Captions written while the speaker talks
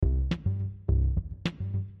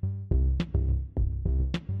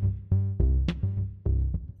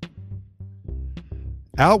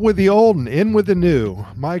Out with the old and in with the new.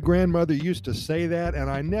 My grandmother used to say that, and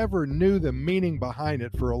I never knew the meaning behind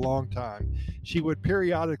it for a long time. She would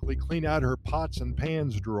periodically clean out her pots and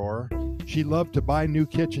pans drawer. She loved to buy new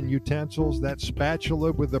kitchen utensils, that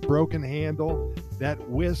spatula with the broken handle, that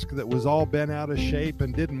whisk that was all bent out of shape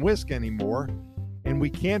and didn't whisk anymore. And we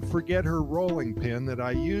can't forget her rolling pin that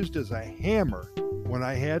I used as a hammer when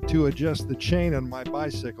I had to adjust the chain on my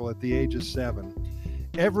bicycle at the age of 7.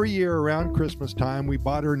 Every year around Christmas time, we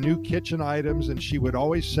bought her new kitchen items, and she would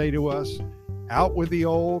always say to us, out with the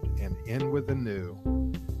old and in with the new.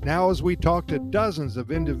 Now, as we talk to dozens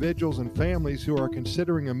of individuals and families who are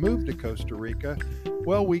considering a move to Costa Rica,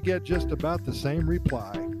 well, we get just about the same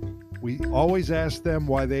reply. We always ask them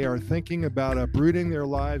why they are thinking about uprooting their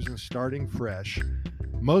lives and starting fresh.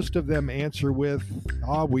 Most of them answer with,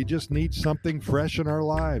 we just need something fresh in our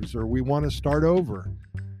lives, or we want to start over.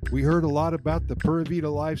 We heard a lot about the Pura Vida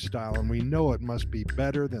lifestyle, and we know it must be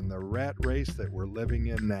better than the rat race that we're living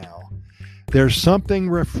in now. There's something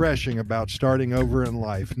refreshing about starting over in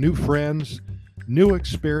life. New friends, new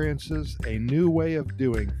experiences, a new way of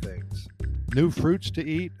doing things. New fruits to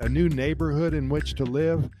eat, a new neighborhood in which to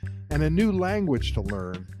live, and a new language to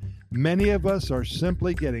learn. Many of us are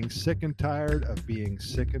simply getting sick and tired of being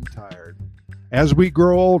sick and tired. As we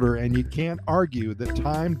grow older, and you can't argue that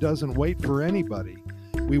time doesn't wait for anybody,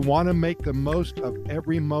 we want to make the most of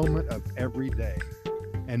every moment of every day.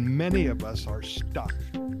 And many of us are stuck.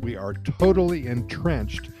 We are totally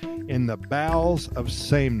entrenched in the bowels of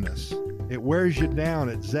sameness. It wears you down.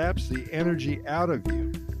 It zaps the energy out of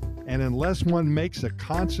you. And unless one makes a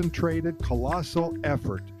concentrated, colossal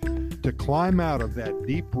effort to climb out of that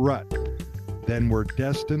deep rut, then we're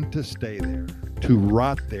destined to stay there, to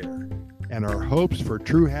rot there. And our hopes for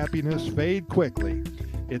true happiness fade quickly.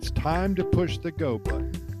 It's time to push the go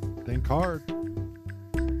button. Think hard.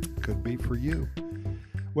 Could be for you.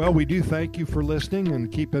 Well, we do thank you for listening, and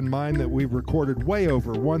keep in mind that we've recorded way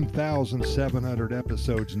over 1,700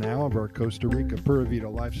 episodes now of our Costa Rica Pura Vida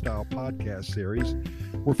Lifestyle podcast series.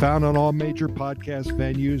 We're found on all major podcast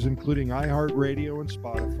venues, including iHeartRadio and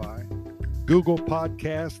Spotify, Google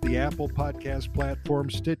Podcasts, the Apple Podcast platform,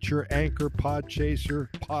 Stitcher, Anchor, Podchaser,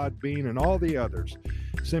 Podbean, and all the others.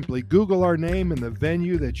 Simply Google our name and the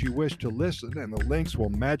venue that you wish to listen, and the links will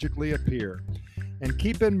magically appear. And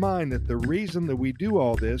keep in mind that the reason that we do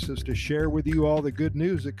all this is to share with you all the good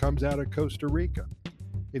news that comes out of Costa Rica.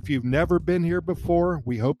 If you've never been here before,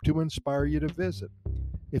 we hope to inspire you to visit.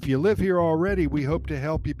 If you live here already, we hope to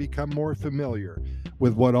help you become more familiar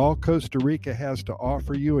with what all Costa Rica has to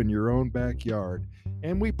offer you in your own backyard.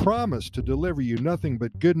 And we promise to deliver you nothing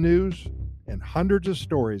but good news and hundreds of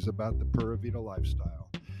stories about the Pura Vida lifestyle.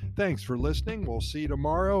 Thanks for listening. We'll see you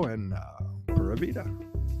tomorrow, and Pura Vida.